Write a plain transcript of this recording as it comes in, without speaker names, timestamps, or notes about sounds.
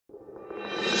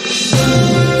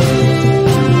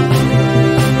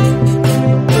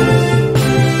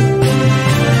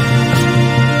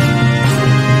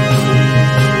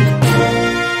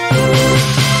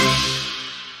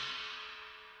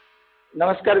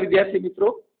નમસ્કાર વિદ્યાર્થી મિત્રો,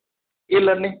 એ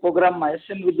લર્નિંગ પ્રોગ્રામમાં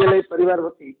એસ.એન વિદ્યાલય પરિવાર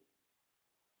વતી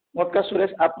મોટકા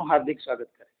સુરેશ આપનું હાર્દિક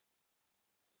સ્વાગત કરે.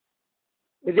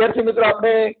 વિદ્યાર્થી મિત્રો,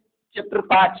 આપણે ચેપ્ટર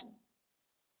 5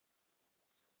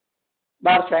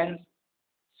 12 સાયન્સ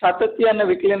સાતત્ય અને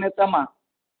વિકલનીયતામાં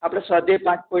આપણે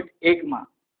સ્વાધ્યાય 5.1 માં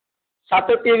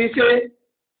સાતત્ય વિશે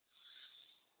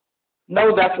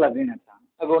 9 દાખલા ગણ્યા હતા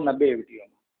અગાઉના 2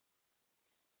 વિડીયોમાં.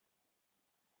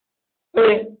 તો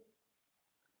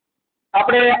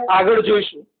આપણે આગળ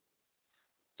જોઈશું.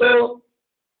 તો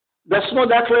 10મો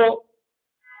દાખલો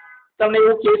તમને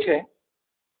એવું કહે છે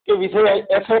કે વિધેય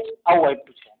fx આવું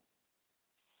આપ્યું છે,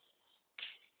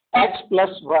 x +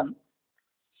 1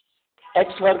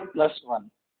 x² + 1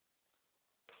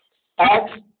 x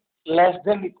 <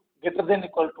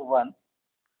 1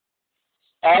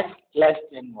 x <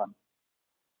 1.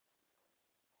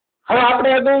 હવે આપણે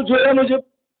અગાઉ જોયા મુજબ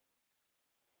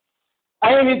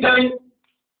અહીં વિધેય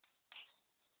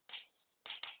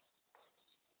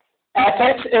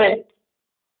fx એ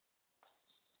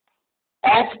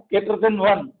x <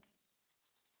 1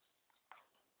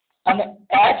 અને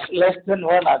x <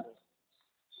 1 આગળ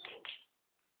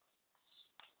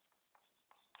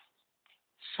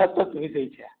સતત વિધેય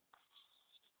છે.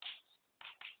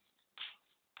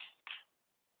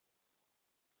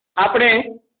 આપણે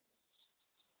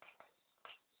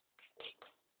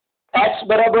x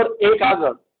બરાબર 1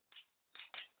 આગળ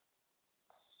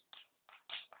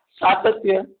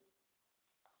સાતત્ય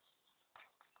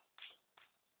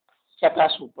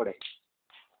ચકાસવું પડે.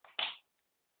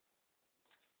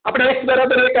 આપણે x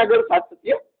બરાબર 1 આગળ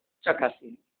સાતત્ય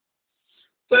ચકાસીએ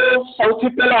તો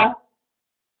સૌથી પહેલા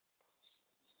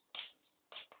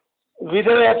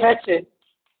વિધેય fx છે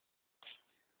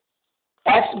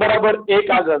x બરાબર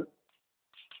 1 આગળ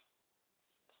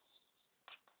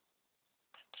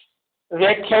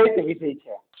વ્યાખ્યાયિત વિધેય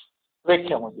છે.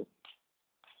 વ્યાખ્યા મુજબ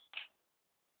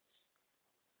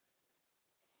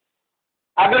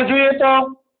આગળ જોઈએ તો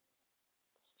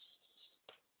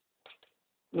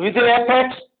વિધેય fx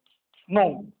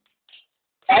નું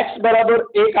x બરાબર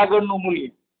 1 આગળનું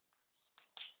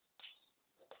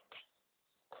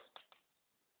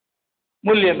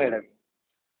મૂલ્ય મેળવીએ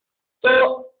તો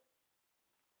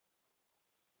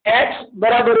x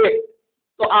બરાબર 1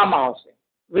 તો આમાં આવશે.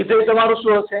 વિધેય તમારું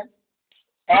શું હશે?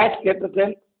 x >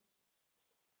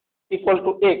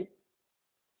 1.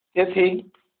 તેથી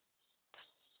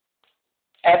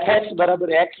fx બરાબર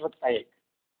x + 1.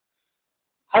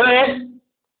 હવે x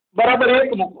બરાબર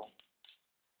 1 મૂકો,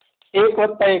 1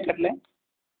 + 1 એટલે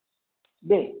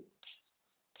 2,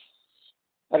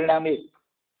 પરિણામ 1.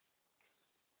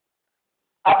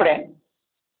 આપણે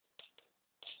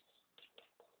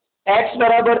x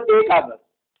બરાબર 1 આગળ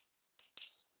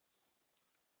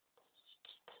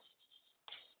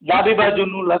ડાબી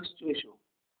બાજુનું લક્ષ જોઈશું.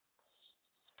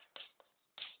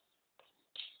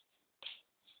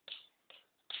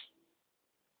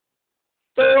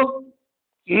 તો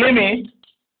લિમિટ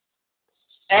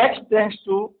x →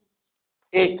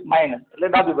 1 માઇનસ એટલે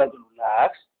ડાબી બાજુનું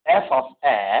લક્ષ f of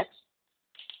x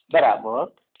બરાબર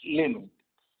લિમિટ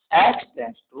x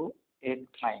 → 1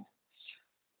 માઇનસ.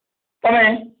 તમે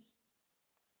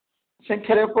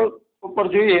સંખ્યા રેખા ઉપર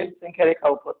જોઈએ, સંખ્યા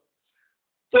રેખા ઉપર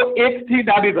તો 1 થી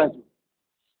ડાબી બાજુ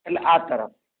એટલે આ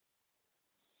તરફ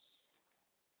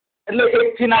એટલે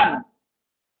 1 થી નાનું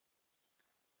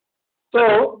તો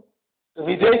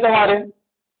વિધેય તમારે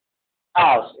આ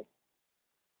આવશે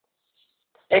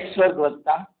x² +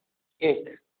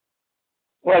 1.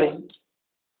 વળી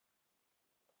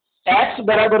x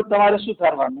બરાબર તમારે શું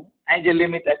કરવાનું? અહીં જે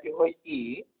લિમિટ આપી હોય e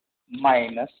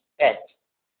minus h.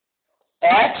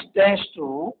 x →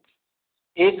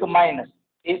 1 minus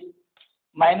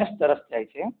minus તરફ જાય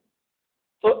છે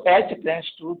તો h →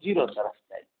 0 તરફ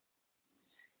જાય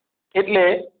એટલે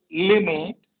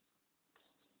limit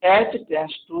h →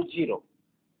 0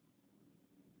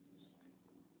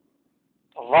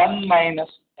 1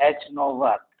 minus h²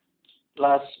 +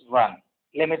 1.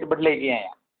 Limit બદલાઈ ગઈ.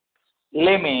 અહીંયા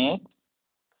limit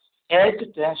h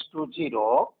 → 0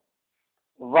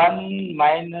 1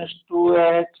 minus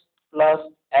 2h +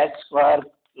 h²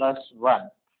 + 1.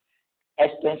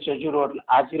 h → 0 એટલે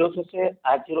આ 0 થશે,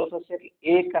 આ 0 થશે એટલે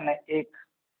 1 અને 1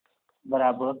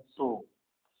 બરાબર 2,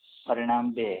 પરિણામ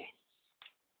 2.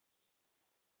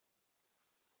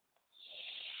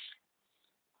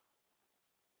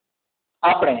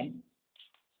 આપણે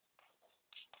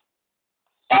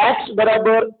x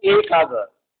બરાબર 1 આગળ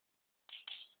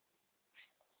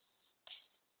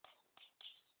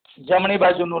જમણી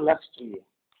બાજુનું લક્ષ જોઈએ.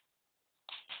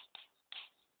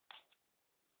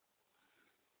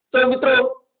 તો મિત્રો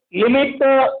લિમિટ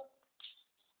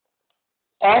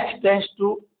x →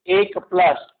 એક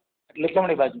પ્લસ એટલે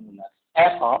જમણી બાજુનું લક્ષ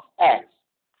f of x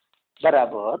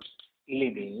બરાબર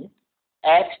limit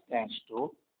x tends to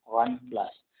 1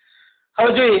 plus.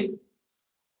 હવે જોઈએ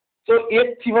તો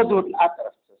 1 થી વધુ એટલે આ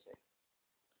તરફ જશે,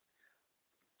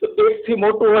 તો 1 થી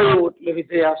મોટું હોય એટલે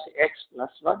વિધેય આવશે x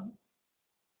પ્લસ 1.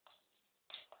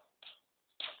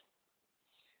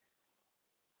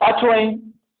 પાછું અહીં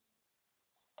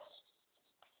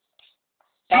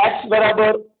x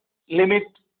બરાબર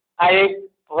લિમિટ આ 1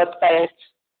 વત્તા x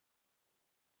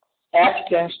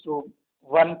tends to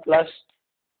 1 plus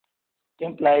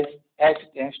implies x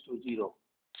tends to 0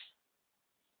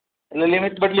 એટલે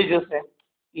લિમિટ બદલી જશે,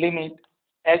 limit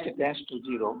h tends to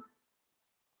 0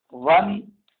 1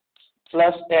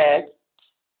 plus x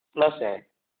plus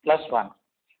 1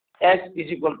 h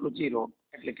is equal to 0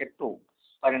 એટલે કે 2,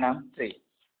 પરિણામ 3.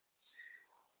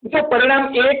 મિત્રો પરિણામ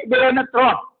 1, 2 અને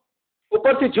 3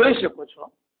 ઉપરથી જોઈ શકો છો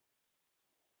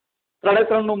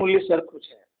 3 નું મૂલ્ય સરખું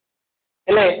છે,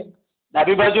 એટલે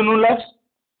ડાબી બાજુનું લક્ષ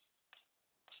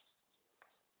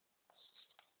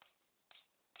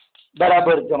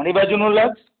બરાબર જમણી બાજુનું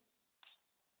લક્ષ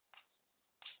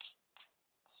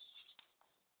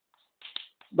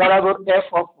બરાબર f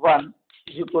of 1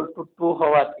 is equal to 2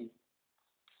 હોવાથી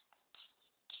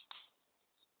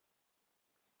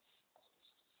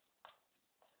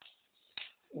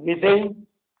વિધેય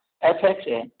fx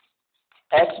એ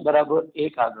x બરાબર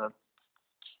 1 આગળ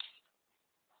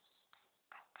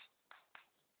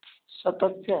સતત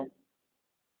છે,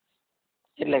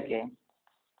 એટલે કે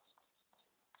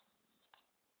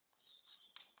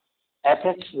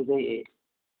fx વિધેય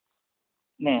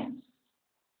ને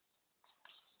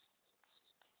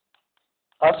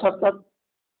અસતત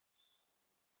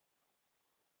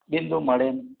બિંદુ મળે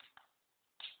નહીં.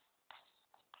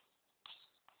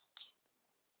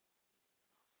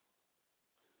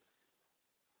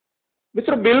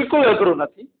 મિત્રો બિલકુલ અઘરું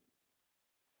નથી,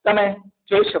 તમે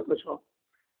જોઈ શકો છો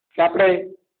કે આપણે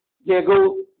જે અગાઉ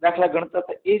દાખલા ગણતા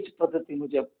હતા એ જ પદ્ધતિ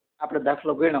મુજબ આપણે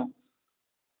દાખલો ગણ્યો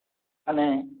અને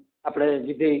આપણે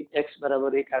વિધેય x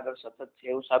બરાબર 1 આગળ સતત છે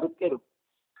એવું સાબિત કર્યું,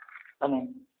 અને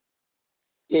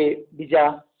એ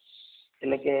બીજા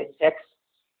એટલે કે x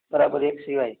બરાબર 1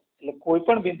 સિવાય એટલે કોઈ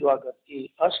પણ બિંદુ આગળ એ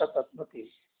અસતત નથી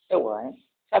એવું અહીં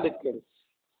સાબિત કર્યું.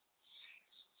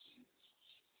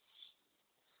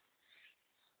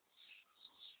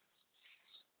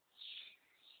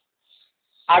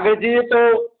 આગળ જઈએ તો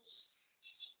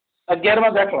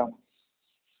 11મા દાખલામાં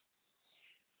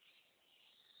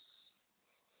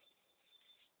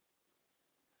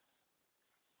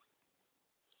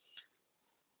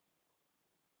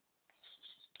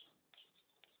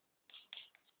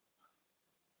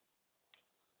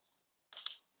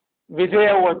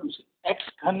વિધેય આવું હતું છે x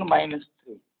ઘન માઇનસ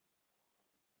 3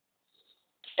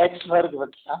 x વર્ગ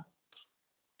વત્તા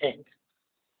 1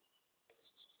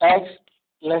 x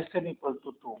less than equal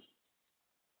to 2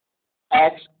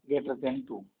 x greater than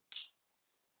 2.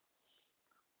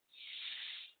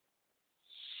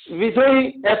 વિધેય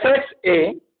fx એ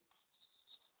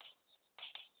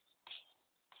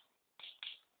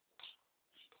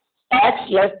x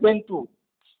less than 2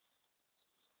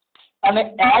 અને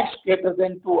x greater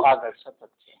than 2 આગળ સતત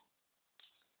છે.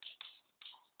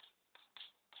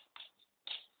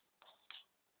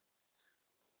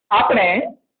 આપણે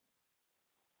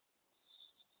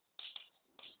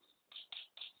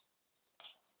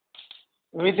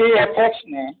વિધેય fx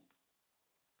ને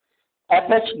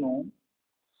fx નું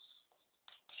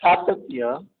સાતત્ય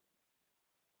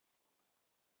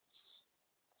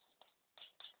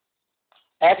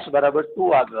x બરાબર 2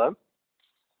 આગળ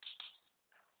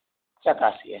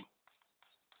ચકાસીએ.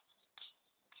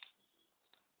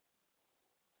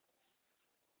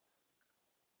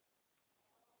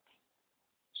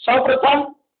 સૌપ્રથમ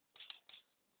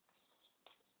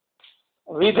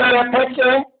વિધેય fx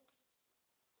છે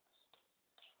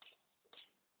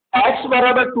x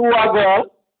બરાબર 2 આગળ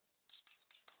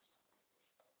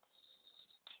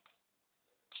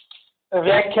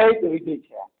વ્યાખ્યાયિત વિધેય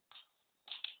છે.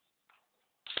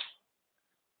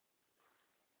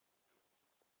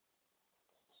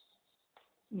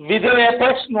 વિધેય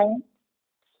fx નું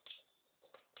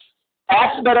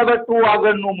x બરાબર 2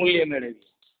 આગળનું મૂલ્ય મેળવીએ.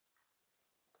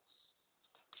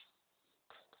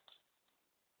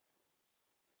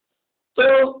 તો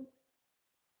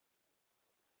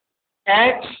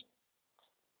x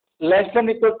less than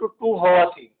equal to 2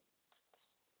 હોવાથી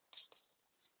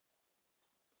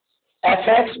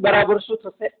fx બરાબર શું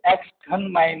થશે x ઘન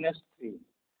માઇનસ 3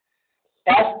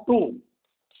 f2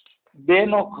 2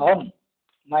 નો ઘન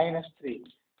માઇનસ 3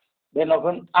 2 નો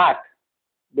ઘન 8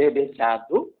 2 2 4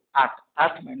 2 8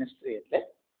 8 માઇનસ 3 એટલે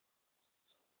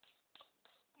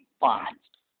 5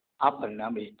 આ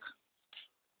પરિણામ 1.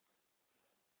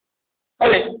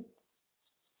 હવે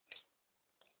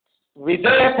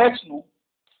વિધેય fx નું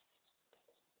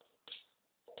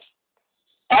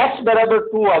x બરાબર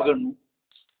 2 આગળનું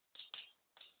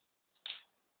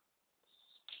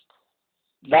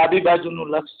ડાબી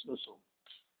બાજુનું લક્ષ જોશો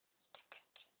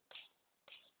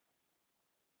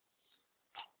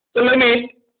તો limit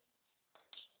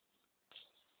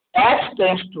x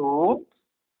tends to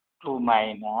 2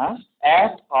 minus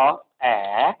f of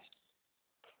x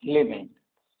limit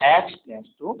x tends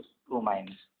to 2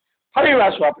 minus. ફરી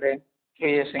વાંચો આપણે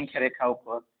જોઈએ સંખ્યા રેખા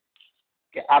ઉપર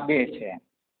કે આ 2 છે,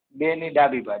 2 ની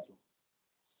ડાબી બાજુ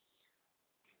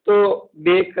તો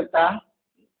 2 કરતા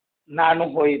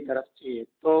નાનું હોય એ તરફ છીએ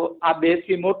તો આ 2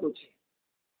 થી મોટું છે,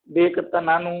 2 કરતા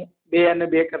નાનું 2 અને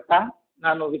 2 કરતા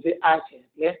નાનું વિધેય આ છે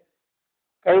એટલે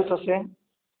કયું થશે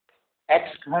x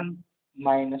ઘન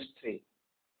minus 3.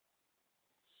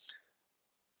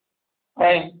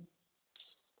 હવે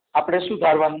આપણે શું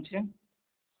ધારવાનું છે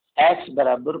x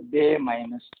બરાબર 2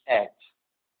 minus x.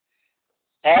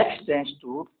 x tends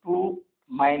to 2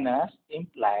 minus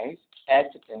implies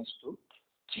h tends to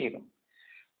 0.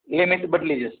 Limit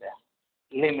બદલી જશે,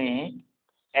 limit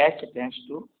h tends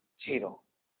to 0.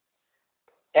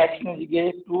 x ની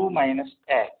જગ્યાએ 2 minus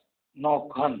x નો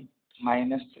ઘન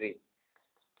minus 3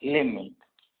 limit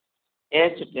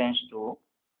h tends to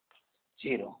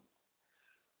 0.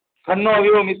 ઘનનો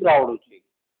અવયવ મિત્રો આવડવું જોઈએ.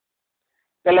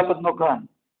 પહેલા પદનો ઘન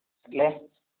એટલે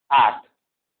 8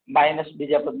 માઇનસ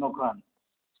બીજા પદનો ઘન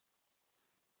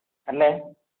એટલે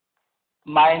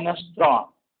 -3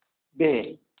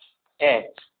 2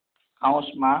 h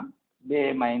કૌંસમાં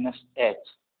 2 minus h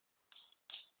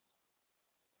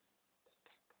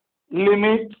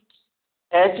limit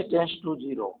h tends to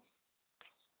 0.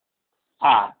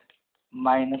 8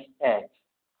 minus h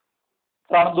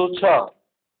 3 દુ 6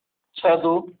 6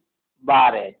 દુ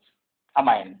 12 h આ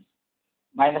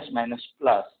માઇનસ માઇનસ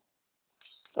પ્લસ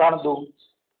 3 દુ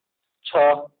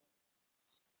 6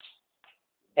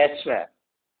 h સ્ક્વેર.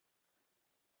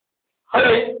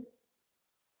 હવે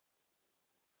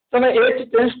તમે h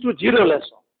ટેન્ડ્સ ટુ 0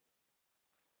 લેશો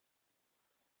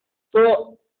તો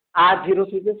આ 0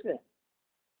 થઈ જશે,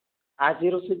 આ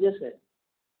 0 થઈ જશે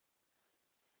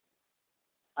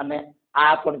અને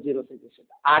આ પણ 0 થઈ જશે.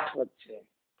 8 વધશે,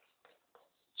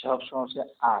 જવાબ શું છે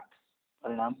 8.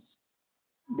 પરિણામ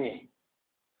 2.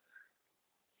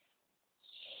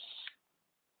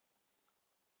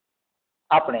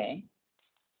 આપણે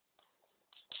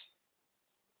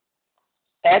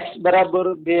x બરાબર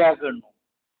 2 આગળનું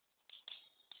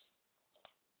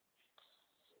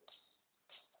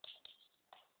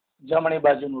જમણી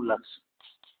બાજુનું લક્ષ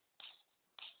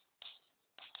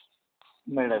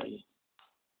મેળવીએ.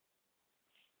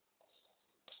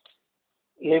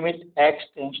 Limit x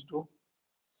tends to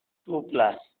 2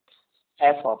 plus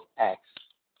f of x.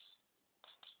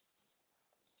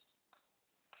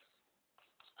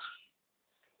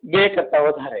 બે કરતા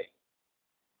વધારે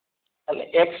એટલે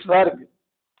x વર્ગ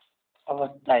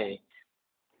વત્તા 1.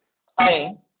 અહીં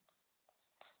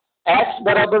x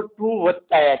બરાબર 2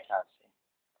 વત્તા h આવશે.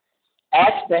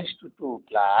 x tends to 2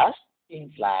 plus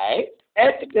implies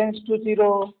h tends to 0.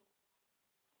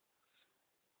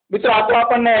 મિત્રો આ તો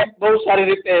આપણને બહુ સારી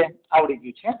રીતે આવડી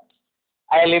ગયું છે.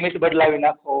 આ લિમિટ બદલાવી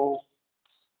નાખો,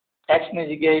 x ની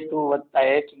જગ્યાએ 2 વત્તા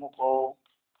h મૂકો,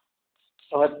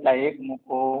 વત્તા 1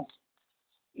 મૂકો,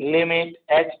 લિમિટ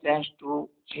h tends to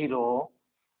 0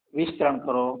 વિસ્તરણ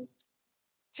કરો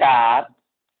 4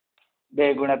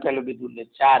 2 ગુણ્યા પેલું બીજું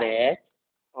એટલે 4h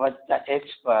વત્તા h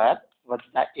પર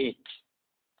વત્તા 1.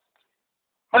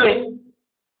 હવે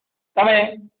તમે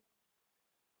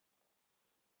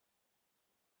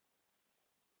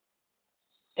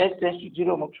h tends to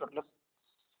 0 મૂકશો એટલે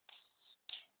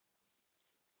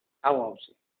આવું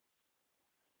આવશે.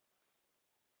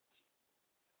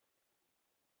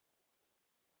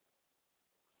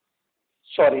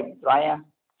 સોરી મિત્રો અહીંયા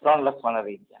 3 લખવાના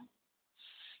રહી ગયા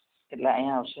એટલે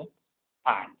અહીંયા આવશે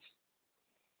 5.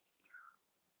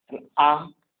 એટલે આ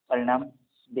પરિણામ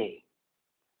 2.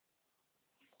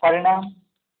 પરિણામ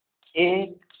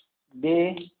 1 2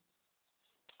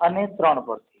 અને 3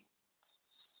 પરથી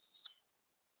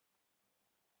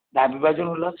ડાબી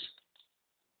બાજુનું લક્ષ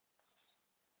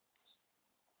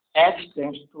x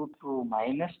tends to 2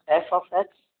 minus f of x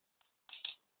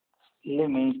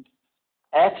limit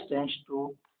x tends to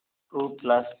 2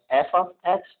 plus f of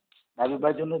x. ડાબી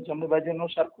બાજુનું જમણી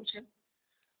બાજુનું સરખું છે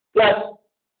પ્લસ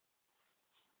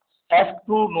f2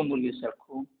 નું મૂલ્ય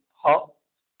સરખું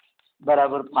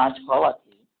બરાબર 5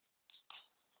 હોવાથી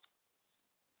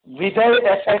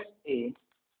વિધેય fx એ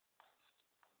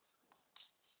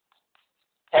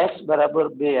x બરાબર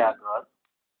 2 આગળ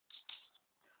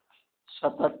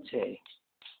સતત છે,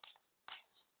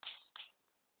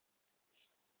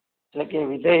 એટલે કે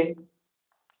વિધેય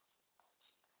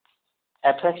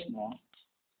fx ને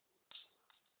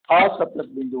અસતત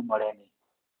બિંદુ મળે નહીં.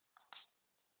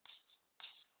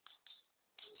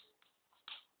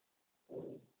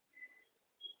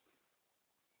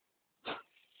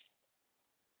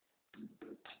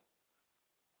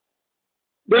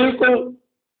 બિલકુલ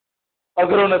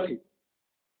અઘરો નથી.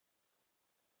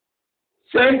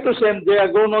 સેમ ટુ સેમ જે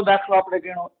અગાઉનો દાખલો આપણે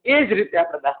ગણ્યો એ જ રીતે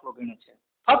આપણે દાખલો ગણ્યો છે.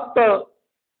 ફક્ત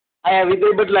અહીંયા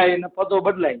વિધેય બદલાય અને પદો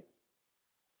બદલાય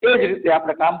એ જ રીતે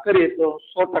આપણે કામ કરીએ તો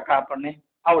 100% આપણને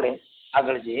આવડે.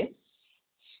 આગળ જઈએ.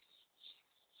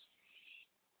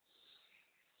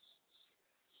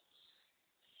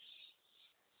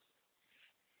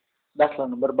 દાખલા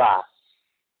નંબર 12.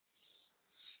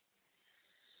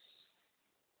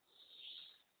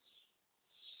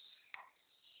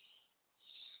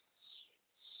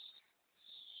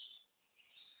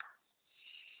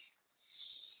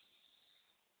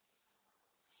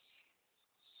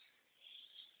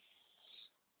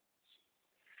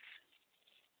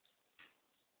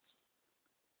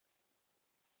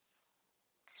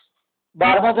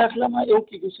 બારમા દાખલામાં એવું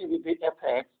કીધું છે વિધેય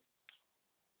fx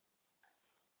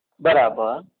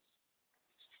બરાબર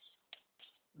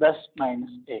 10 - 1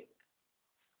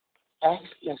 x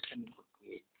less than equal to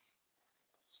 8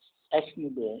 x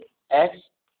ની બે x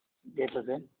greater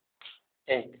than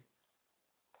 8.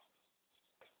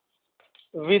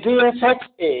 વિધેય fx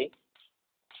એ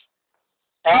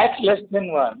x less than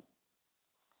 1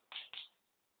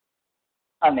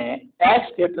 અને x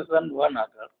greater than 1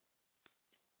 આગળ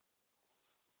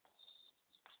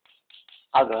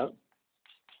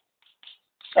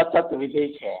સતત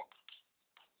વિધેય છે.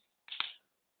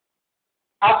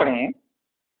 આપણે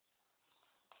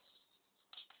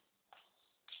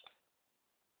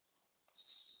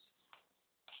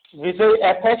વિધેય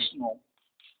fx નું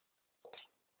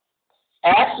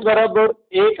x બરાબર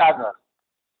 1 આગળ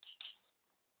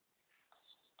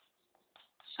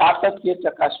સાતત્ય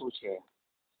ચકાસવું છે.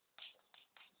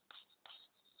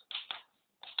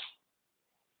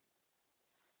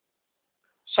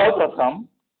 સૌપ્રથમ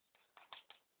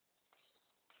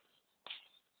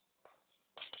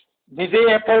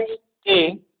વિધેય fx એ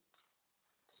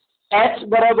x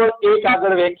બરાબર 1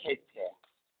 આગળ વ્યાખ્યાયિત છે.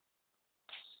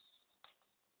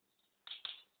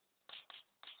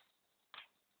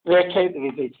 વ્યાખ્યાયિત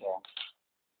વિધેય છે.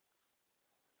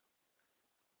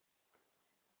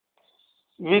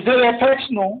 વિધેય fx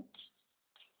નું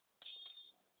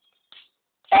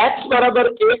x બરાબર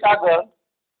 1 આગળ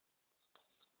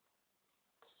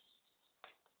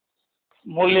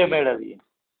મૂલ્ય મેળવીએ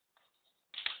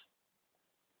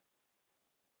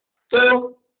તો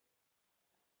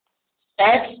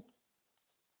x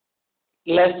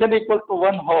less than equal to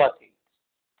 1 હોવાથી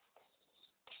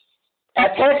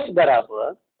fx બરાબર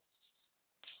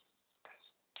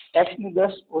x ની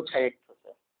 10 ઓછા 1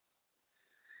 થશે.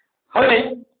 હવે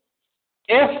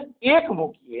f1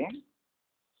 મૂકીએ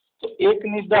તો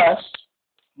 1 ની 10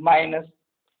 માઇનસ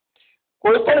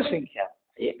કોઈ પણ સંખ્યા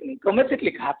 1 ની ગમે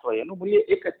તેટલી ઘાત હોય એનું મૂલ્ય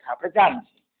 1 જ છે. આપણે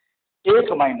જાણીએ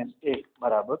 1 - 1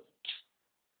 બરાબર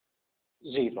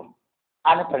 0.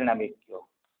 આને પરિણામ 1 કયો.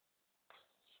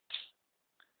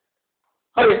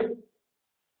 હવે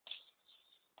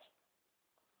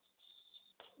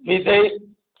વિધેય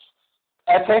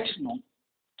fx નું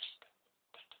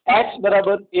x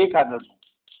બરાબર 1 આગળનું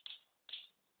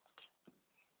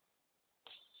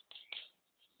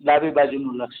ડાબી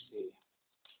બાજુનું લક્ષ છે.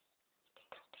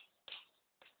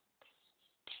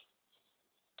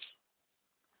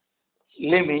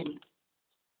 Limit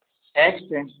x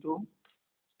tends to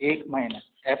 1 minus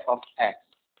f of x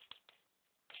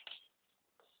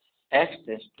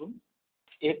tends to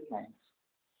 1 minus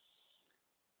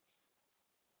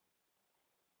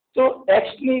તો x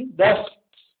ની 10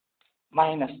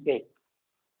 minus 1.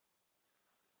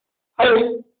 હવે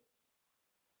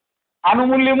આનું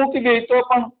મૂલ્ય મૂકી દઈએ તો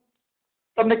પણ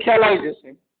તમને ખ્યાલ આવી જશે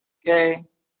કે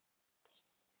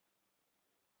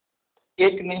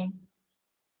 1 ની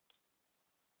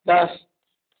 10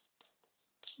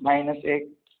 minus 1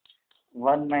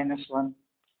 1 minus 1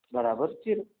 બરાબર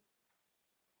 0.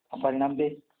 પરિણામ 2.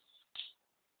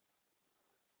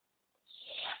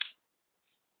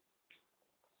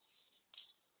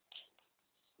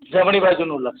 જમણી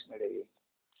બાજુનું લક્ષ મેળવીએ.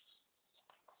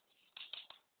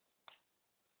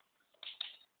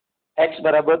 x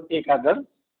બરાબર 1 આગળ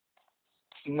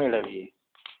મેળવીએ.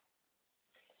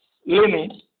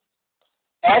 Limit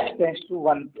x tends to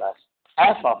 1 plus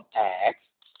f of x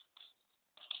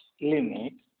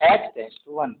limit x tends to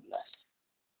 1 plus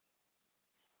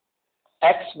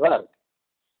x વર્ગ.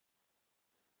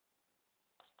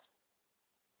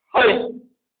 હવે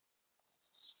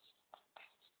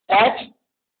એચ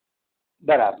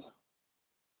બરાબર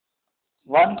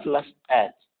 1 plus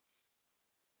H.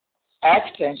 h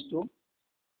tends to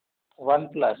 1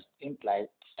 plus implies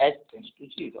h tends to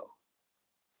 0.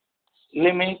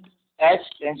 Limit h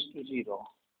tends to 0.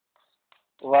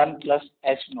 1 plus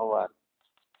h no work.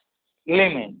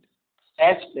 Limit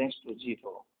h tends to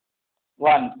 0.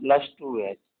 1 plus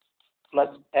 2h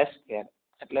plus s square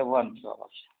એટલે 1 જવાબ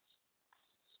આવશે.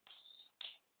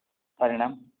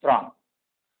 પરિણામ 3.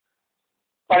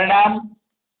 પરિણામ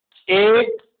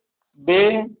 1,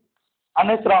 2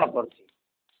 અને 3 પરથી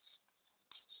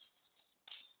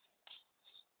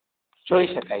જોઈ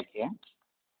શકાય કે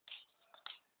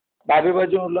ડાબી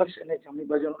બાજુનું લક્ષ અને જમણી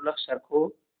બાજુનું લક્ષ સરખું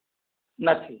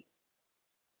નથી.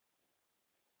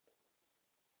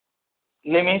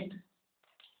 Limit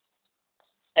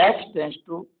h tends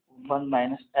to 1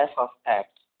 minus f of x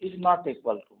is not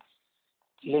equal to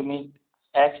limit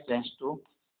h tends to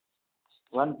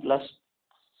 1 plus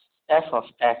f of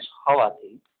x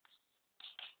હોવાથી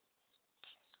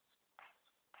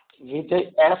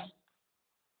વિધેય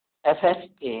fx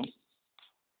એ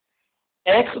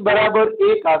x બરાબર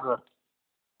 1 આગળ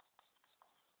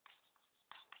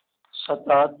સતત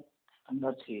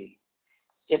નથી.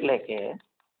 એટલે કે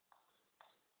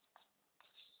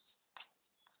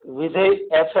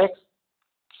વિધેય fx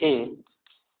એ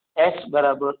x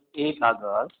બરાબર 1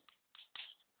 આગળ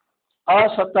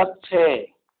અસતત છે.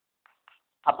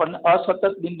 આપણને અસતત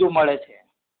બિંદુ મળે છે.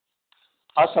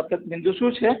 અસતત બિંદુ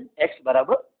શું છે? x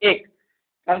બરાબર 1.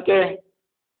 કારણ કે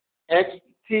x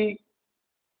થી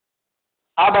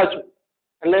આ બાજુ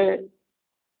એટલે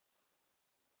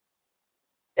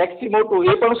x થી મોટું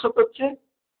એ પણ સતત છે.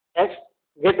 x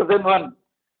greater than 1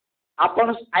 આ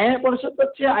પણ અહીંયા પણ સતત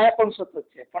છે, અહીંયા પણ સતત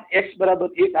છે, પણ x બરાબર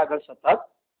 1 આગળ સતત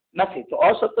નથી. તો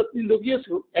અસતત બિંદુ કયું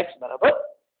છું? x બરાબર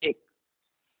 1.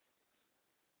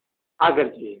 આગળ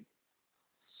જોઈએ.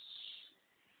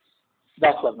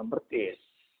 દાખલા નંબર 13.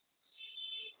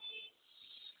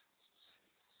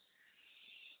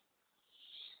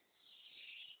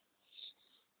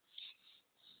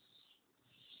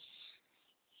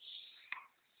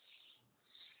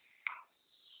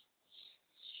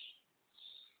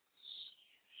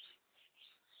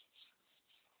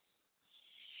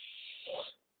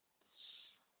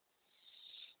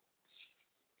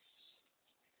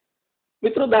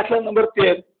 મિત્રો દાખલા નંબર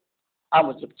 13 આ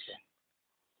મુજબ છે.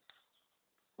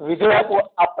 વિધેય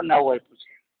આપણને આવું આપ્યું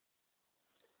છે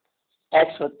x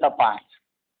 + 5,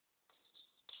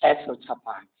 x -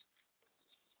 5,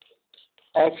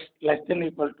 x less than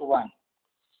equal to 1,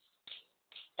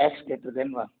 x greater than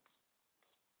 1.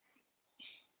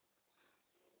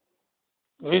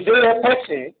 વિધેય fx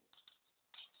એ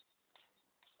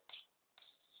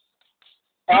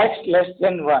x less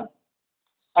than 1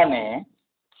 અને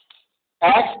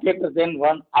x greater than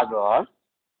 1 આગળ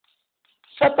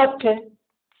સતત છે.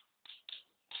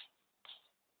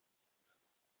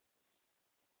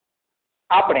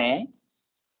 આપણે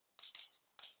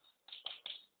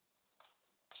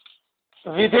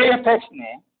વિધેય fx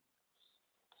ને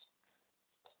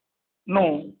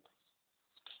નું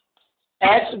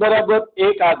x બરાબર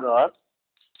 1 આગળ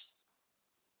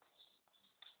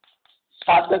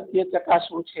સાતત્ય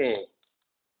ચકાસવું છે.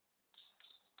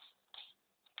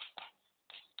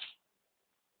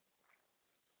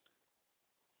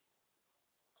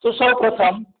 તો સૌ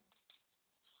પ્રથમ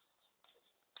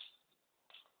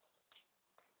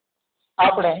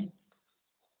આપણે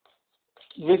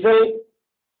વિધેય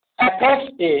fx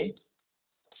એ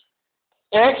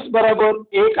x બરાબર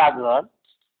 1 આગળ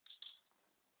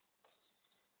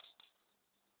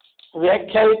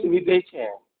વ્યાખ્યાયિત વિધેય છે.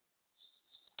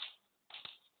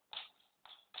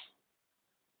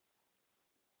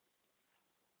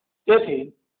 તેથી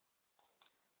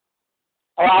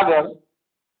આગળ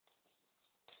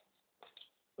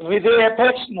વિધેય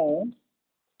fx નું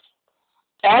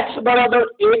x બરાબર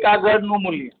 1 આગળનું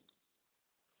મૂલ્ય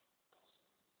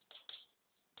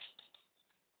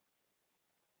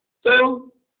તો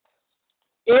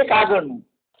 1 આગળનું,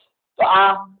 તો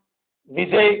આ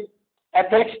વિધેય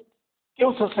fx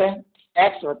કેવું થશે?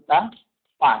 x +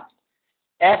 5.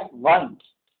 f1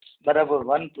 બરાબર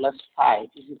 1 +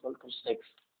 5 = 6.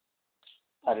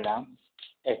 પરિણામ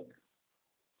 1.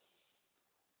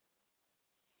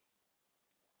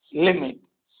 લિમિટ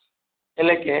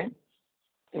એટલે કે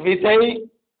વિધેય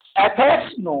fx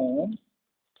નું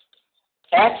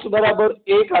x બરાબર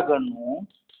 1 આગળનું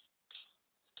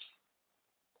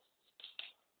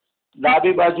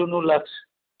ડાબી બાજુનું લક્ષ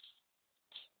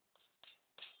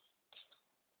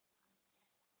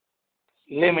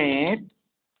limit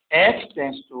x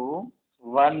tense two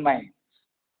 1 minus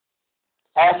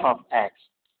f of x,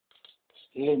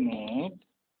 limit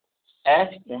x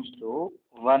tense two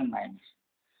 1 minus.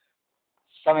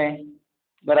 તમે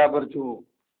બરાબર જુઓ,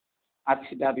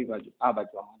 આથી ડાબી બાજુ આ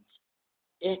બાજુ આવવાનું,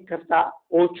 1 કરતા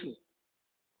ઓછું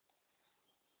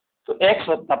તો x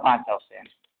વત્તા 5 આવશે.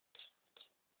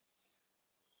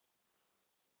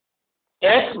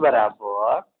 x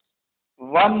બરાબર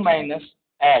 1 minus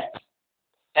h,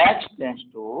 h tense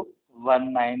two 1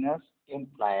 minus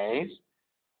implies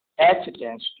h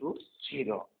tense two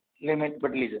 0. Limit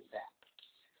બદલી જશે.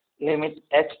 Limit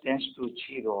h tense two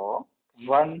 0,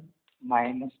 1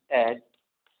 minus h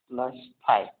plus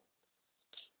 5,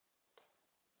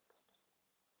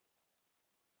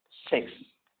 6.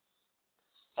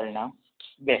 પરિણામ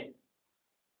 2.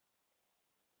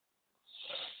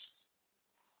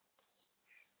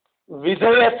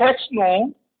 વિધેય fx નું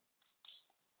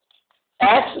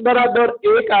x બરાબર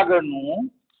 1 આગળનું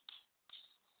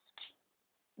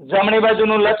જમણી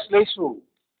બાજુનું લક્ષ લઈશું.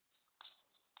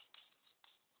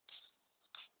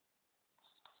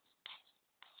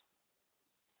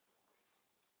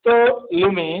 તો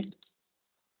limit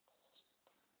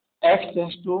x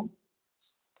tense two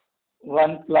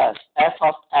 1 plus f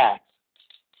of x,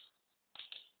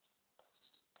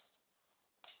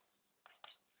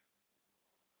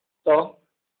 તો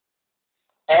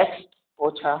x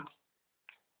ઓછા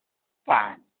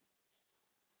 5,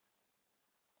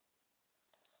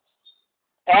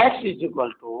 x is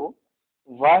equal to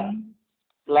 1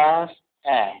 plus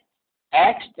x,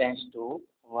 x tends to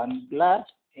 1 plus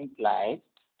implies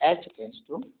h tends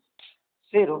to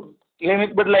 0.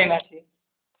 Limit બદલાઈ નાખી,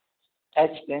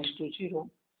 h tends to 0.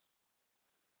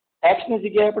 x ની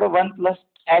જગ્યાએ આપણે 1 plus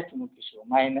h મૂકીશું,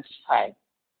 minus 5.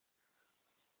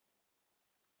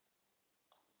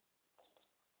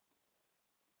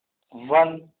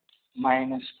 -1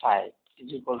 minus 5 is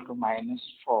equal to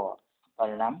 -4.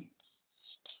 પરિણામ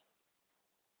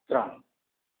 3.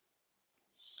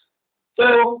 તો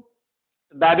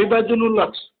ડાબી બાજુનું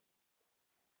લક્ષ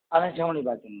અને જમણી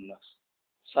બાજુનું લક્ષ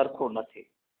સરખું નથી.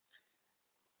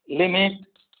 Limit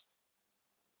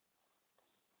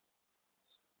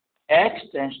x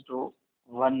tends to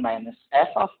 1 minus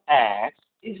f of x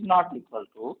is not equal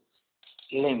to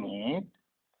limit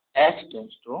x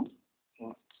tends to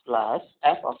plus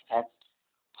f of x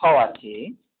હોવાથી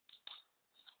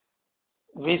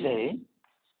વિધેય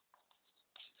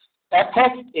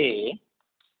fx એ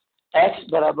x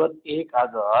બરાબર 1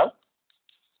 આગળ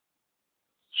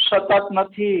સતત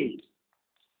નથી.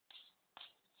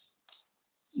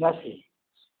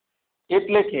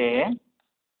 એટલે કે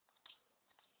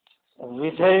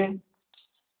વિધેય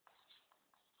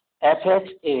fx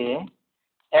એ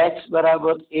x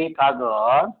બરાબર 1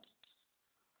 આગળ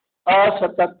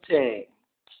અસતત છે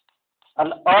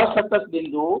અને અસતત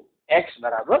બિંદુ x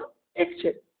બરાબર 1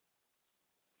 છે.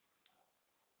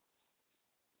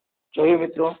 જોયું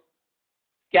મિત્રો,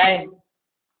 ક્યાંય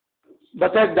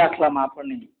બધા જ દાખલામાં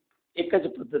આપણને એક જ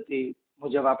પદ્ધતિ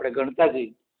મુજબ આપણે ગણતા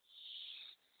જઈએ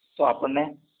તો આપણને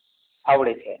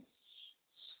આવડે છે.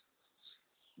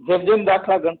 જેમ જેમ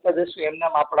દાખલા ગણતા જશું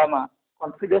એમનામ આપણામાં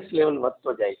કોન્ફિડન્સ લેવલ વધતો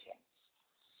જાય છે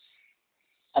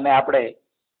અને આપણે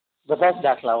બધા જ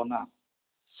દાખલાઓના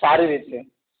સારી રીતે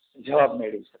જવાબ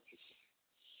મેળવી શકીએ છીએ.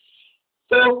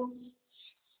 તો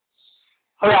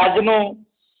હવે આજનો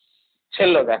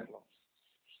છેલ્લો દાખલો.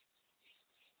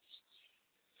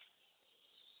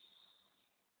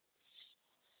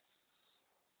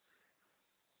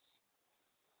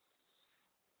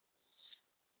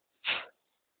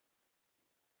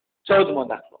 ચૌદમો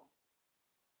દાખલો.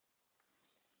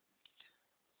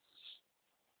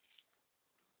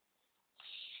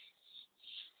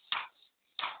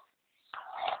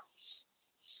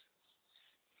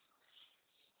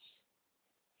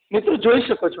 મિત્રો જોઈ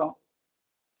શકો છો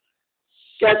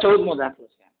કે આ 14મો દાખલો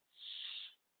છે.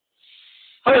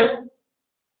 હવે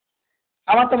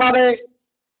આમાં તમારે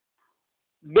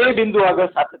બે બિંદુ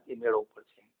આગળ સાતત્ય મેળવવું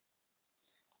પડશે.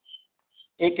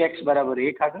 એક x બરાબર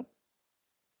 1 આગળ,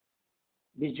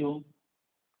 બીજું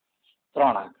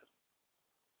 3 આગળ.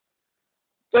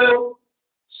 તો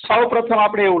સૌ પ્રથમ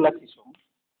આપણે એવું લખીશું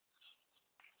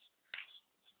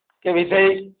કે વિધેય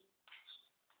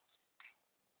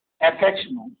fx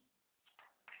નું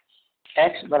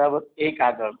x બરાબર 1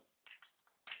 આગળ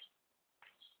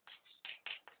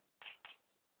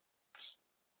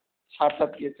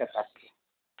સાતત્ય ચકાસીએ.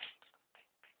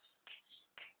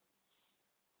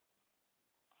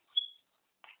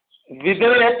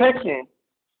 વિધેય fx એ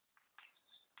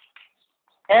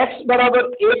x બરાબર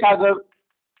 1 આગળ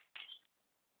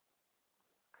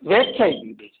વ્યાખ્યાયિત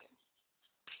લીધી છે.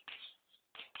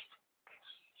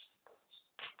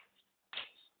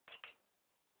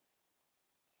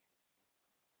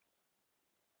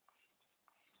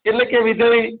 એટલે કે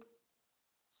વિધેય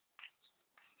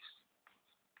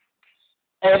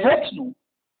fx નું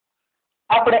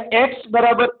આપણે x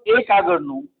બરાબર 1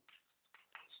 આગળનું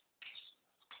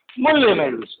મૂલ્ય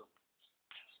મેળવીશું.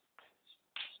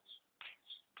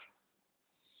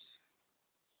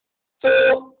 તો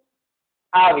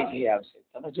આ વિધેય આવશે.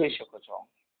 તમે જોઈ શકો છો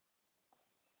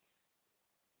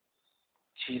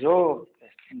 0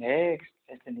 x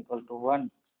 >1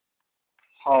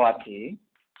 હોવાથી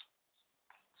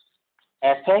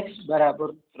fx બરાબર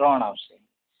 3 આવશે.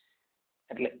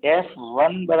 એટલે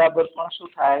f1 બરાબર પણ શું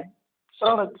થાય?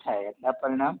 3 જ થાય. એટલે આ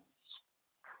પરિણામ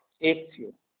 1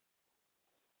 થયું.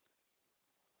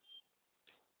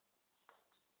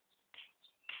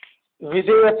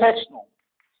 વિધેય fx નું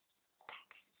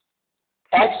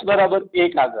x બરાબર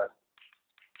 1 આગળ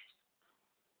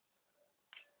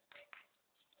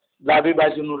ડાબી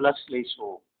બાજુનું લક્ષ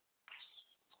લઈશું.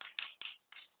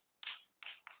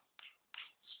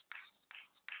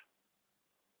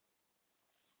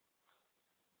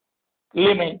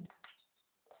 Limit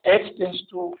x tends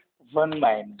to 1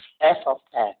 minus f of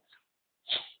x.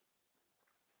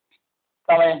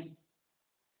 તમે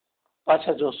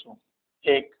પાછા જોશો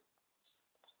 1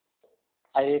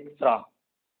 આ 1 3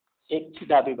 1 થી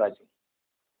ડાબી બાજુ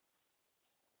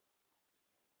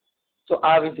તો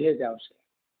આ વિધેય જ આવશે.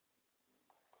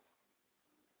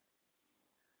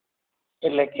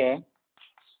 એટલે કે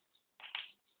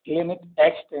limit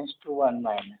x tends to 1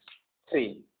 minus 3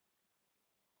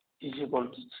 is equal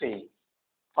to 3.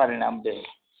 પરિણામ 2.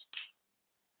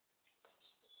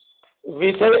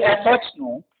 વિધેય fx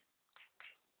નું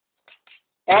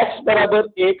x બરાબર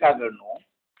 1 આગળનું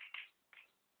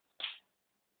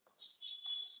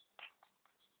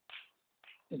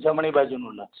જમણી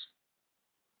બાજુનું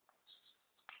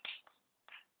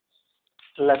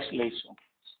લક્ષ લઈશું.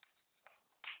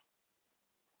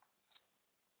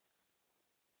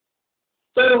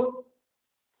 તો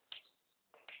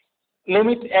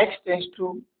limit x tends to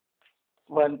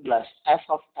 1 plus f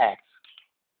of x.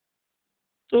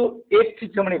 તો 1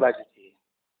 થી જમણી બાજુથી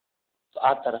તો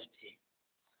આ તરફથી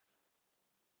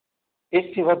 1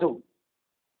 થી વધુ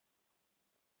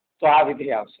તો આ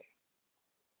વિધેય આવશે.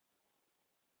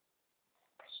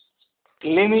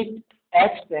 Limit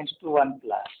x tends to 1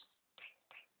 plus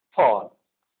 4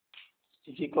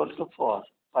 is equal to 4.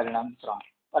 પરિણામ 3.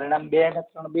 પરિણામ 2 અને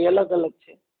 3 બે અલગ અલગ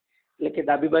છે. એટલે કે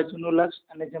ડાબી બાજુનું લક્ષ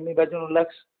અને જમણી બાજુનું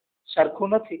લક્ષ સરખું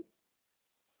નથી.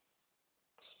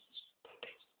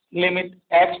 Limit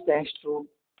x tends to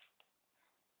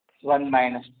 1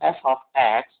 minus f of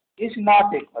x is not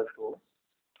equal to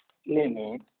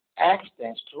limit x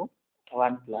tends to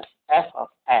 1 plus f of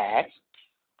x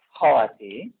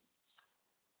હોવાથી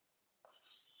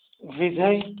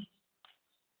વિધેય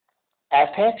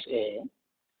fx એ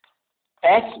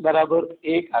x બરાબર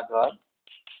 1 આગળ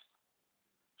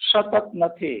સતત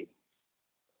નથી.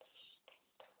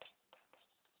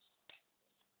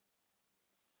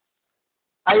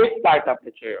 આ એક પાર્ટ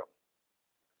આપણે જોયો.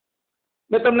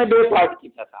 મેં તમને 2 પાર્ટ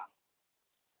કીધા હતા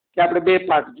કે આપણે 2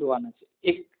 પાર્ટ જોવાના છે.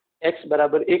 એક x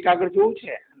બરાબર 1 આગળ જોવું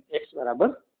છે અને x બરાબર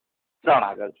 3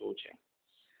 આગળ જોવું છે.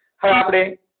 હવે આપણે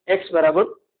x બરાબર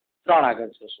 3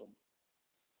 આગળ જોશું.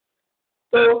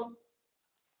 તો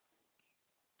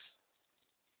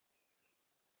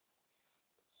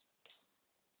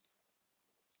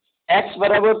x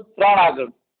બરાબર 3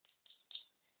 આગળ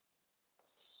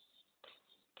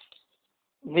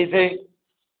વિધેય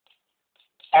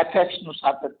fx નું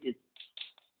સાતત્ય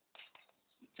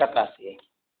ચકાસીએ.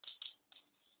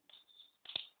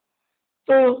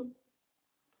 તો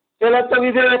પેલા તો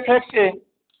વિધેય fx છે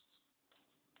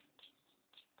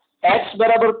x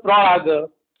બરાબર 3 આગળ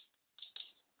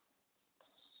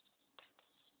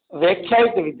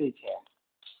વ્યાખ્યાયિત વિધેય છે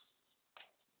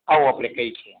આવું આપણે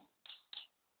કહી છીએ.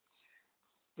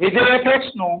 વિધેય fx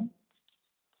નું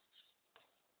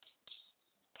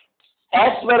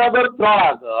x બરાબર 3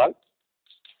 આગળ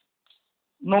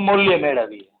નું મૂલ્ય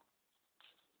મેળવીએ.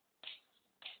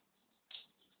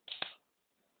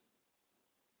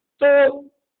 તો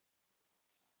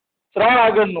 3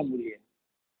 આગળનું મૂલ્ય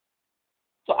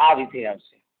તો આ વિધેય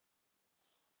આવશે.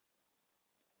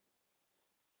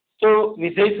 તો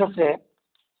વિધેય થશે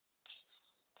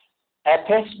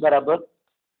fx બરાબર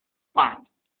 5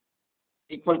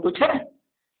 ઇક્વલ ટુ છે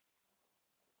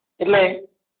એટલે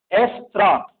f3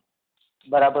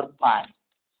 બરાબર 5.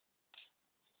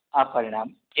 આ પરિણામ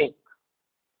 1.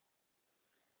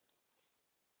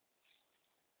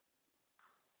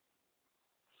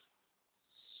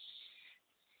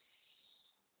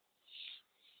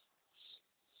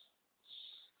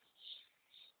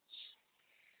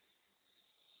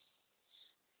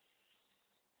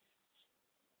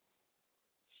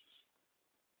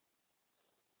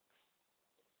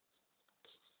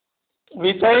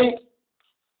 વિધેય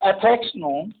fx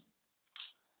નું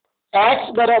x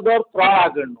બરાબર 3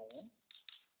 આગળનું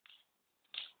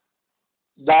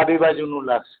ડાબી બાજુનું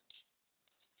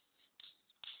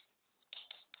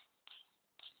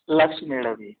લક્ષ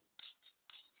મેળવીએ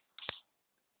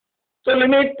તો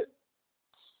limit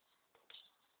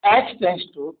x tends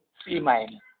to 3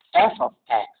 minus f of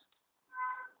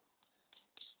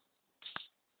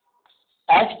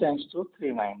x tends to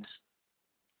 3 minus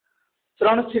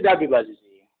 3 થી ડાબી બાજુ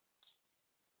જઈએ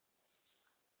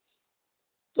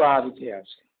તો આ રીતે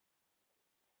આવશે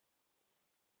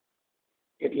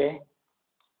એટલે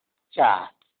 4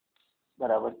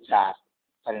 બરાબર 4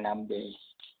 પરિણામ 2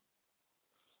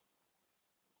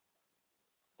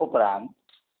 ઉપરાંત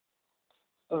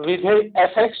વિધેય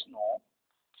fx નો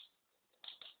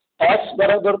x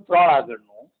બરાબર 3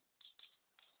 આગળનું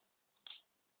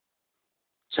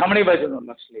જમણી બાજુનું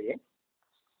લક્ષ લઈએ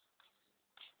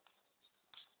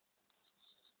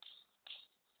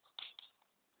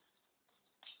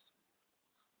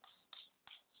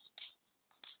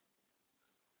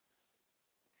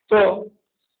તો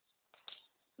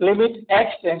limit x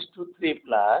tends to 3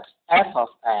 plus f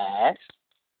of x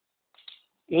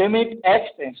limit x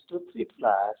tends to 3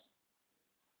 plus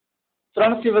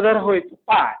 3 થી વધારે હોય તો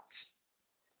 5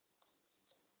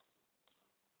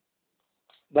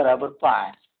 બરાબર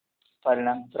 5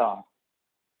 પરિણામ 3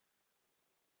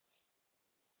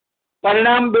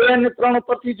 પરિણામ 2 અને 3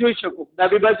 ઉપરથી જોઈ શકો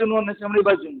ડાબી બાજુનું અને જમણી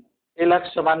બાજુનું એ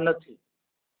લક્ષ સમાન નથી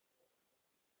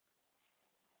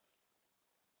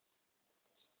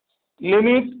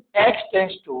limit x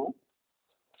tends to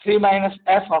 3 minus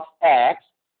f of x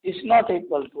is not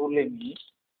equal to limit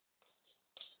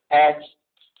x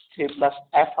 3 plus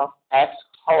f of x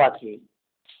હોવાથી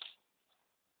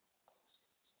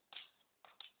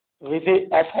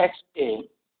વિધેય fx એ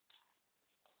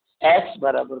x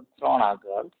બરાબર 3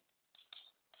 આગળ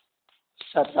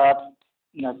સતત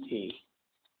નથી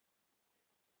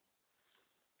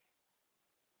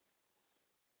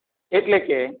એટલે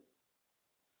કે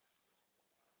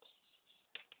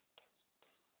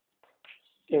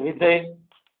વિધેય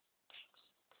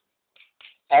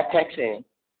fx એ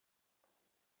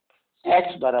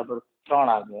x બરાબર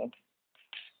 3 આગળ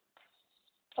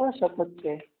અસતત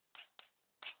છે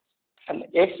એટલે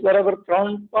x બરાબર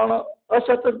 3 પણ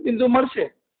અસતત બિંદુ મળશે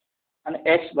અને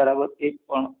x બરાબર 1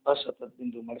 પણ અસતત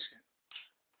બિંદુ મળશે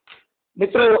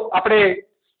મિત્રો આપણે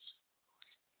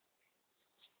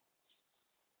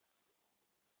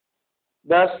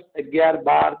 10, 11,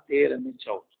 12, 13 અને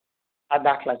 14 આ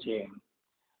દાખલા છે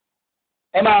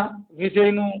એમાં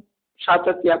વિધેયનું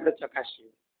સાતત્ય આપણે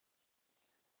ચકાસીએ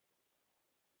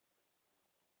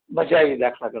મજા આવી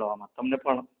દાખલા ગણવામાં તમને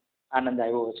પણ આનંદ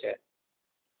આવ્યો છે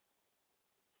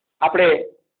આપણે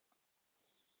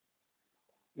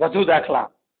વધુ દાખલા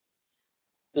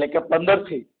એટલે કે 15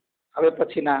 થી હવે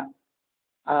પછીના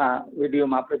આ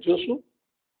વિડીયોમાં આપણે જોશું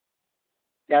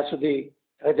ત્યાં સુધી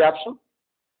રજા આપશો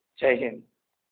જય હિન્દ